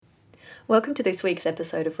Welcome to this week's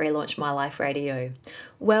episode of Relaunch My Life Radio.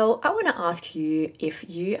 Well, I want to ask you if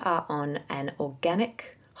you are on an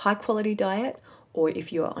organic, high quality diet or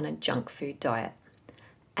if you are on a junk food diet.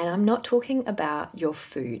 And I'm not talking about your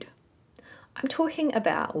food, I'm talking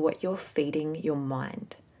about what you're feeding your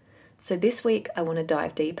mind. So this week, I want to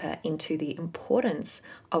dive deeper into the importance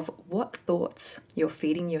of what thoughts you're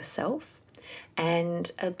feeding yourself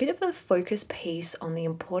and a bit of a focus piece on the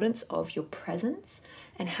importance of your presence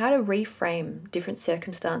and how to reframe different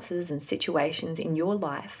circumstances and situations in your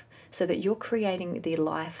life so that you're creating the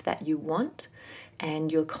life that you want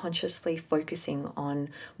and you're consciously focusing on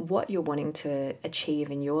what you're wanting to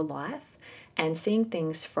achieve in your life and seeing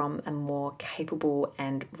things from a more capable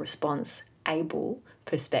and response-able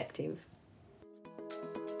perspective.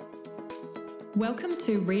 Welcome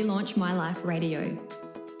to Relaunch My Life Radio.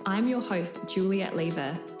 I'm your host, Juliet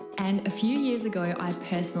Lever, and a few years ago, I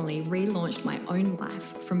personally relaunched my own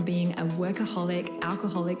life from being a workaholic,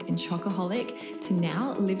 alcoholic, and chocoholic to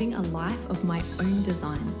now living a life of my own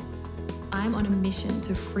design. I'm on a mission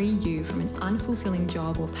to free you from an unfulfilling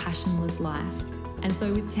job or passionless life. And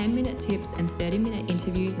so with 10-minute tips and 30-minute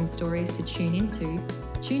interviews and stories to tune into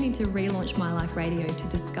Relaunch My Life Radio to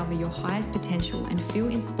discover your highest potential and feel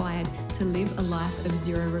inspired to live a life of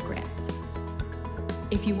zero regrets.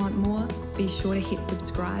 If you want more, be sure to hit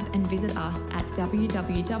subscribe and visit us at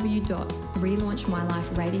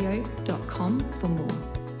www.relaunchmyliferadio.com for more.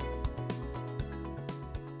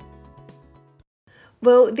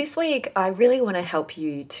 Well, this week, I really want to help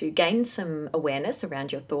you to gain some awareness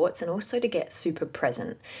around your thoughts and also to get super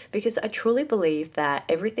present, because I truly believe that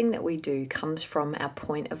everything that we do comes from our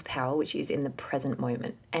point of power, which is in the present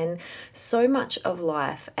moment. And so much of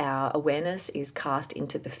life, our awareness is cast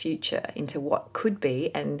into the future, into what could be,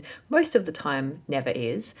 and most of the time never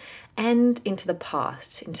is, and into the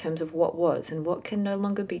past in terms of what was and what can no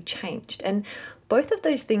longer be changed. And both of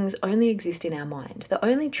those things only exist in our mind. The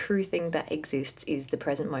only true thing that exists is the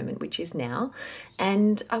present moment, which is now.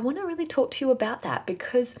 And I want to really talk to you about that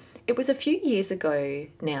because it was a few years ago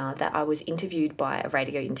now that I was interviewed by a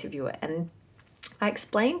radio interviewer, and I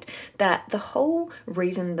explained that the whole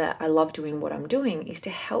reason that I love doing what I'm doing is to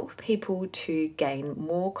help people to gain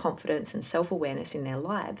more confidence and self-awareness in their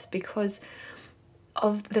lives because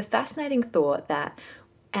of the fascinating thought that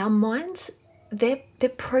our minds, they're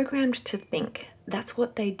programmed to think. That's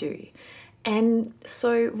what they do. And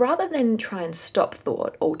so rather than try and stop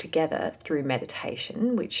thought altogether through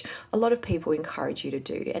meditation, which a lot of people encourage you to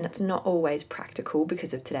do, and it's not always practical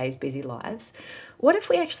because of today's busy lives, what if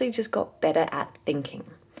we actually just got better at thinking?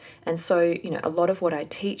 And so, a lot of what I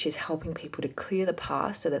teach is helping people to clear the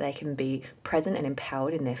past so that they can be present and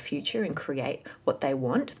empowered in their future and create what they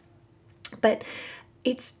want. But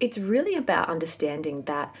it's really about understanding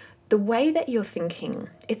that the way that you're thinking,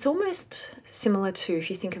 it's almost similar to if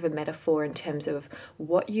you think of a metaphor in terms of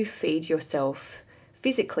what you feed yourself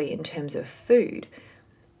physically in terms of food,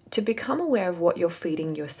 to become aware of what you're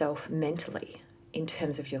feeding yourself mentally in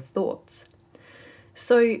terms of your thoughts.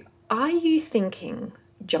 So are you thinking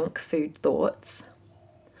junk food thoughts,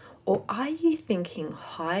 or are you thinking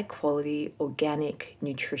high quality, organic,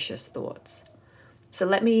 nutritious thoughts? So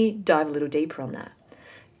let me dive a little deeper on that.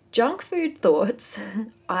 Junk food thoughts,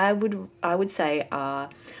 I would say, are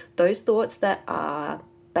those thoughts that are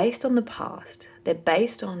based on the past. They're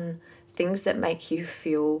based on things that make you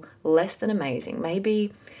feel less than amazing.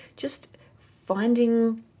 Maybe just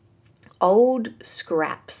finding old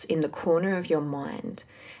scraps in the corner of your mind.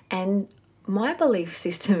 And my belief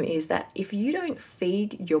system is that if you don't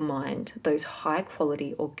feed your mind those high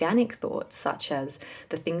quality organic thoughts, such as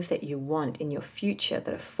the things that you want in your future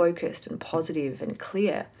that are focused and positive and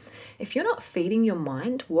clear, if you're not feeding your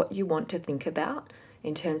mind what you want to think about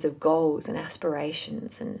in terms of goals and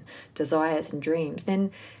aspirations and desires and dreams, then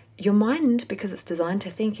your mind, because it's designed to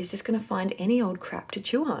think, is just going to find any old crap to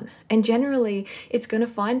chew on. And generally, it's going to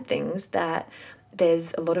find things that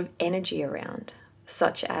there's a lot of energy around,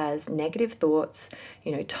 such as negative thoughts,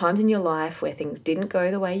 times in your life where things didn't go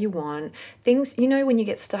the way you want, things, when you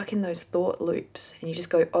get stuck in those thought loops and you just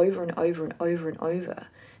go over and over and over and over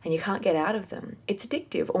and you can't get out of them. It's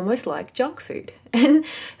addictive, almost like junk food. And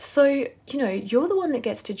so, you're the one that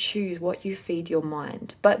gets to choose what you feed your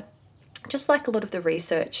mind. But just like a lot of the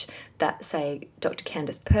research that, say, Dr.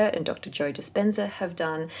 Candace Pert and Dr. Joe Dispenza have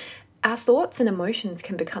done, our thoughts and emotions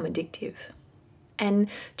can become addictive. And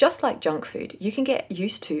just like junk food, you can get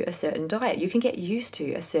used to a certain diet. You can get used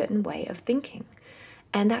to a certain way of thinking.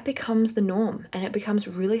 And that becomes the norm. And it becomes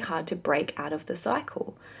really hard to break out of the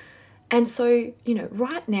cycle. And so,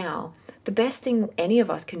 right now, the best thing any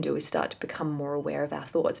of us can do is start to become more aware of our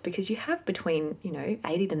thoughts, because you have between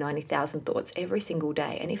 80 to 90,000 thoughts every single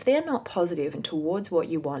day, and if they're not positive and towards what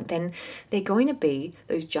you want, then they're going to be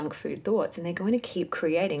those junk food thoughts, and they're going to keep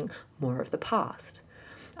creating more of the past.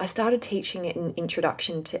 I started teaching an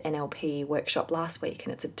introduction to NLP workshop last week,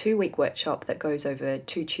 and it's a 2-week workshop that goes over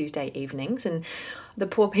 2 Tuesday evenings. And the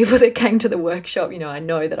poor people that came to the workshop, I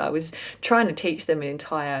know that I was trying to teach them an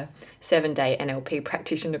entire 7-day NLP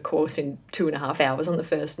practitioner course in 2.5 hours on the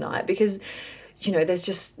first night, because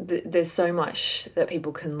there's so much that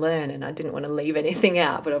people can learn, and I didn't want to leave anything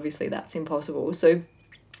out, but obviously that's impossible. So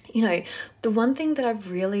the one thing that I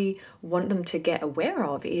really want them to get aware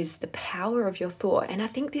of is the power of your thought. And I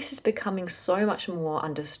think this is becoming so much more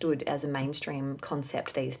understood as a mainstream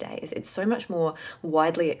concept these days. It's so much more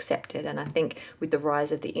widely accepted. And I think with the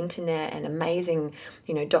rise of the internet and amazing,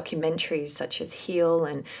 documentaries such as Heal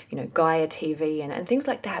and, Gaia TV and things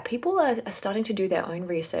like that, people are starting to do their own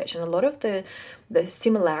research. And a lot of the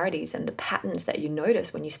similarities and the patterns that you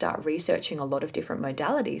notice when you start researching a lot of different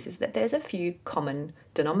modalities is that there's a few common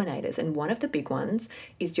denominators. And one of the big ones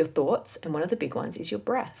is your thoughts, and one of the big ones is your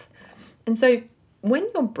breath. And so when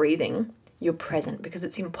you're breathing, you're present, because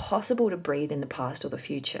it's impossible to breathe in the past or the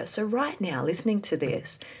future. So right now, listening to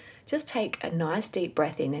this, just take a nice deep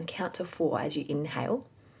breath in and count to 4 as you inhale.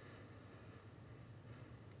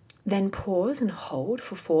 Then pause and hold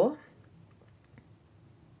for 4.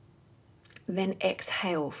 Then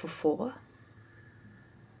exhale for 4.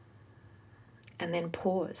 And then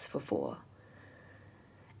pause for 4.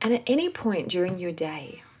 And at any point during your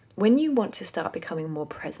day, when you want to start becoming more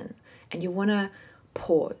present and you want to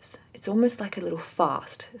pause, it's almost like a little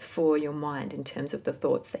fast for your mind in terms of the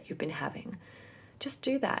thoughts that you've been having. Just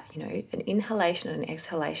do that, an inhalation and an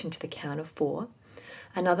exhalation to the count of 4.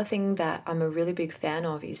 Another thing that I'm a really big fan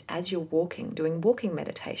of is as you're walking, doing walking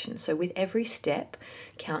meditation. So with every step,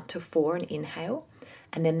 count to 4 and inhale,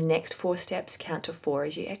 and then the next 4 steps, count to 4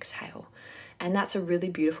 as you exhale. And that's a really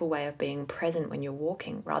beautiful way of being present when you're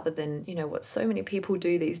walking, rather than, what so many people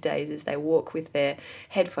do these days is they walk with their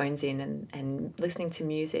headphones in and listening to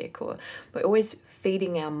music, or we're always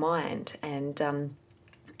feeding our mind. And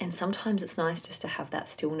sometimes it's nice just to have that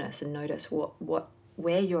stillness and notice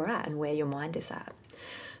where you're at and where your mind is at.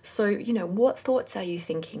 So, what thoughts are you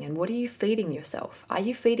thinking, and what are you feeding yourself? Are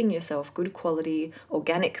you feeding yourself good quality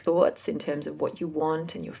organic thoughts in terms of what you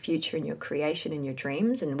want and your future and your creation and your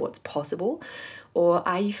dreams and what's possible? Or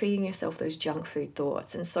are you feeding yourself those junk food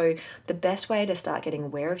thoughts? And so the best way to start getting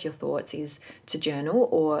aware of your thoughts is to journal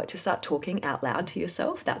or to start talking out loud to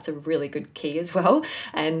yourself. That's a really good key as well.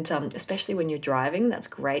 And especially when you're driving, that's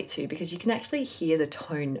great too, because you can actually hear the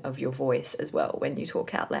tone of your voice as well when you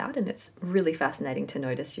talk out loud. And it's really fascinating to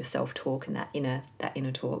notice your self-talk and that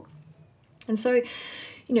inner talk. And so,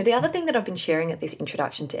 the other thing that I've been sharing at this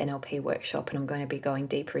introduction to NLP workshop, and I'm going to be going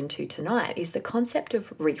deeper into tonight, is the concept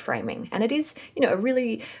of reframing. And it is, a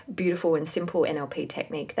really beautiful and simple NLP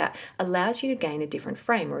technique that allows you to gain a different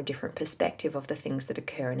frame or a different perspective of the things that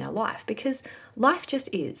occur in our life, because life just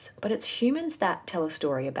is. But it's humans that tell a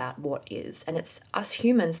story about what is, and it's us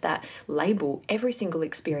humans that label every single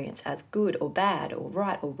experience as good or bad or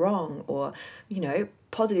right or wrong or,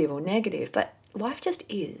 positive or negative. But life just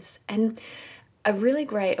is. And a really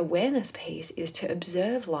great awareness piece is to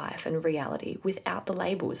observe life and reality without the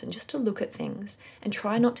labels, and just to look at things and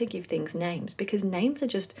try not to give things names, because names are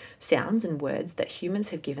just sounds and words that humans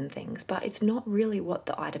have given things, but it's not really what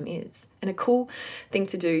the item is. And a cool thing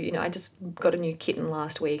to do, I just got a new kitten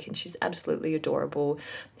last week and she's absolutely adorable.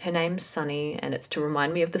 Her name's Sunny, and it's to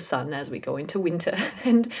remind me of the sun as we go into winter.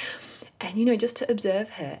 And just to observe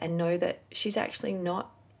her and know that she's actually not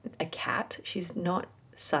a cat. She's not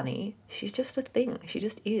Sunny, she's just a thing. She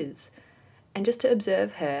just is. And just to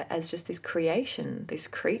observe her as just this creation, this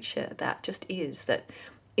creature that just is, that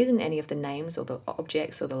isn't any of the names or the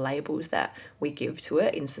objects or the labels that we give to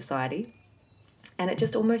it in society. And it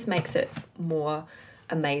just almost makes it more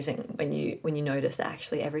amazing when you notice that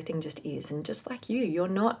actually everything just is. And just like you're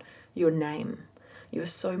not your name. You're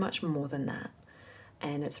so much more than that.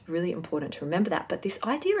 And it's really important to remember that. But this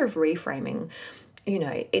idea of reframing,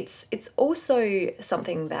 it's also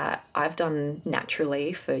something that I've done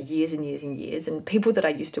naturally for years and years and years. And people that I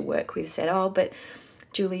used to work with said, but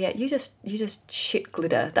Juliet, you just shit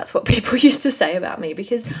glitter. That's what people used to say about me,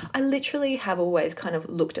 because I literally have always kind of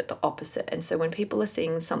looked at the opposite. And so when people are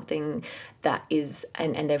seeing something that is,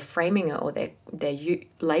 and they're framing it, or they're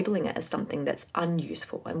labeling it as something that's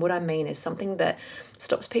unuseful. And what I mean is something that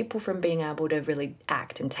stops people from being able to really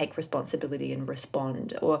act and take responsibility and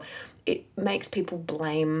respond, or it makes people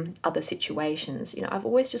blame other situations. I've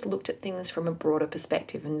always just looked at things from a broader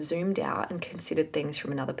perspective and zoomed out and considered things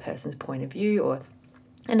from another person's point of view, or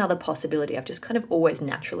another possibility. I've just kind of always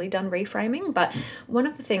naturally done reframing. But one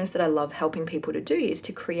of the things that I love helping people to do is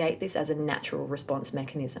to create this as a natural response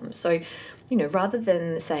mechanism. So, rather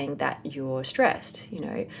than saying that you're stressed,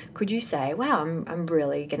 could you say, wow, I'm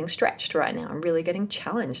really getting stretched right now. I'm really getting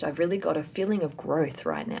challenged. I've really got a feeling of growth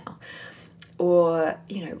right now. Or,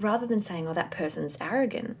 rather than saying, oh, that person's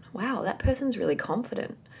arrogant, wow, that person's really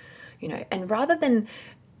confident, and rather than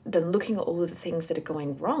looking at all of the things that are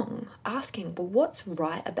going wrong, asking, well, what's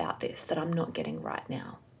right about this that I'm not getting right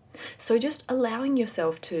now? So just allowing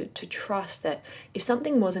yourself to trust that if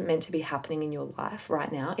something wasn't meant to be happening in your life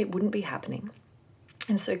right now, it wouldn't be happening.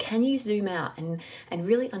 And so can you zoom out and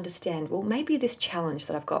really understand, well, maybe this challenge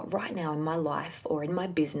that I've got right now in my life, or in my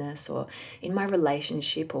business, or in my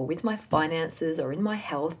relationship, or with my finances, or in my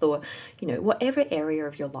health, or, whatever area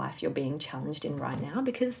of your life you're being challenged in right now,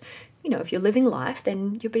 because, if you're living life,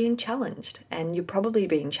 then you're being challenged, and you're probably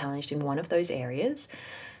being challenged in one of those areas.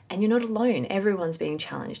 And you're not alone. Everyone's being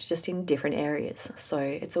challenged, just in different areas. So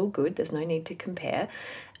it's all good. There's no need to compare.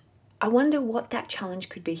 I wonder what that challenge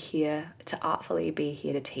could be here to artfully be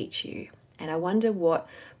here to teach you. And I wonder what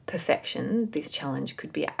perfection this challenge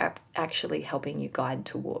could be actually helping you guide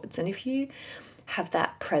towards. And if you have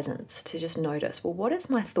that presence to just notice, well, what is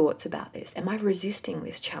my thoughts about this? Am I resisting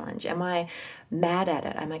this challenge? Am I mad at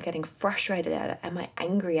it? Am I getting frustrated at it? Am I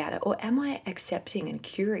angry at it? Or am I accepting and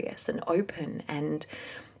curious and open and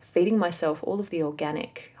feeding myself all of the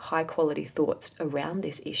organic, high-quality thoughts around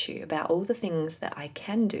this issue, about all the things that I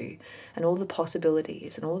can do, and all the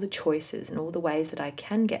possibilities, and all the choices, and all the ways that I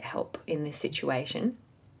can get help in this situation?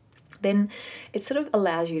 Then it sort of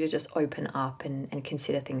allows you to just open up and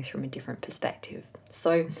consider things from a different perspective.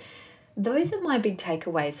 So those are my big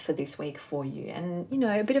takeaways for this week for you. And,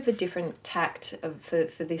 a bit of a different tact for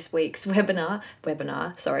this week's for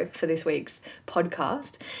this week's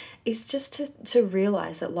podcast, is just to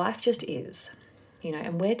realize that life just is,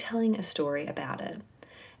 and we're telling a story about it.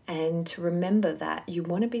 And to remember that you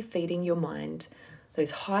want to be feeding your mind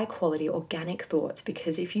those high quality organic thoughts,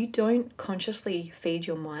 because if you don't consciously feed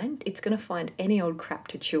your mind, it's going to find any old crap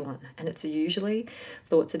to chew on. And it's usually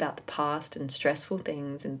thoughts about the past and stressful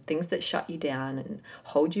things and things that shut you down and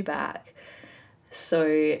hold you back.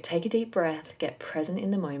 So take a deep breath, get present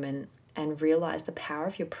in the moment, and realize the power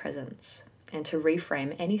of your presence, and to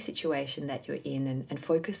reframe any situation that you're in and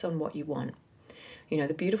focus on what you want.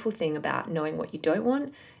 The beautiful thing about knowing what you don't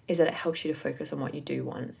want is that it helps you to focus on what you do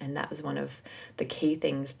want. And that was one of the key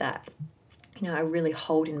things that, I really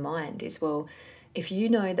hold in mind is, well, if you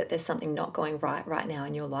know that there's something not going right now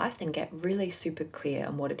in your life, then get really super clear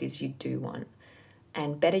on what it is you do want.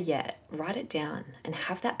 And better yet, write it down and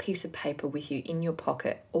have that piece of paper with you in your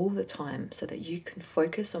pocket all the time, so that you can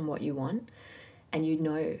focus on what you want and you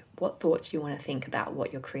know what thoughts you want to think about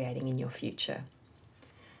what you're creating in your future.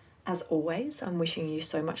 As always, I'm wishing you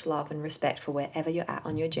so much love and respect for wherever you're at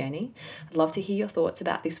on your journey. I'd love to hear your thoughts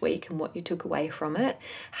about this week and what you took away from it.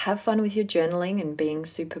 Have fun with your journaling and being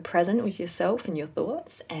super present with yourself and your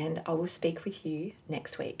thoughts, and I will speak with you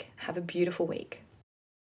next week. Have a beautiful week.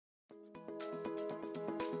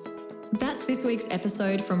 That's this week's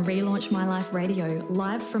episode from Relaunch My Life Radio,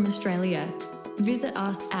 live from Australia. Visit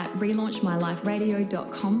us at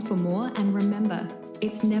relaunchmyliferadio.com for more, and remember,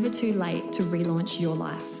 it's never too late to relaunch your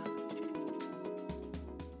life.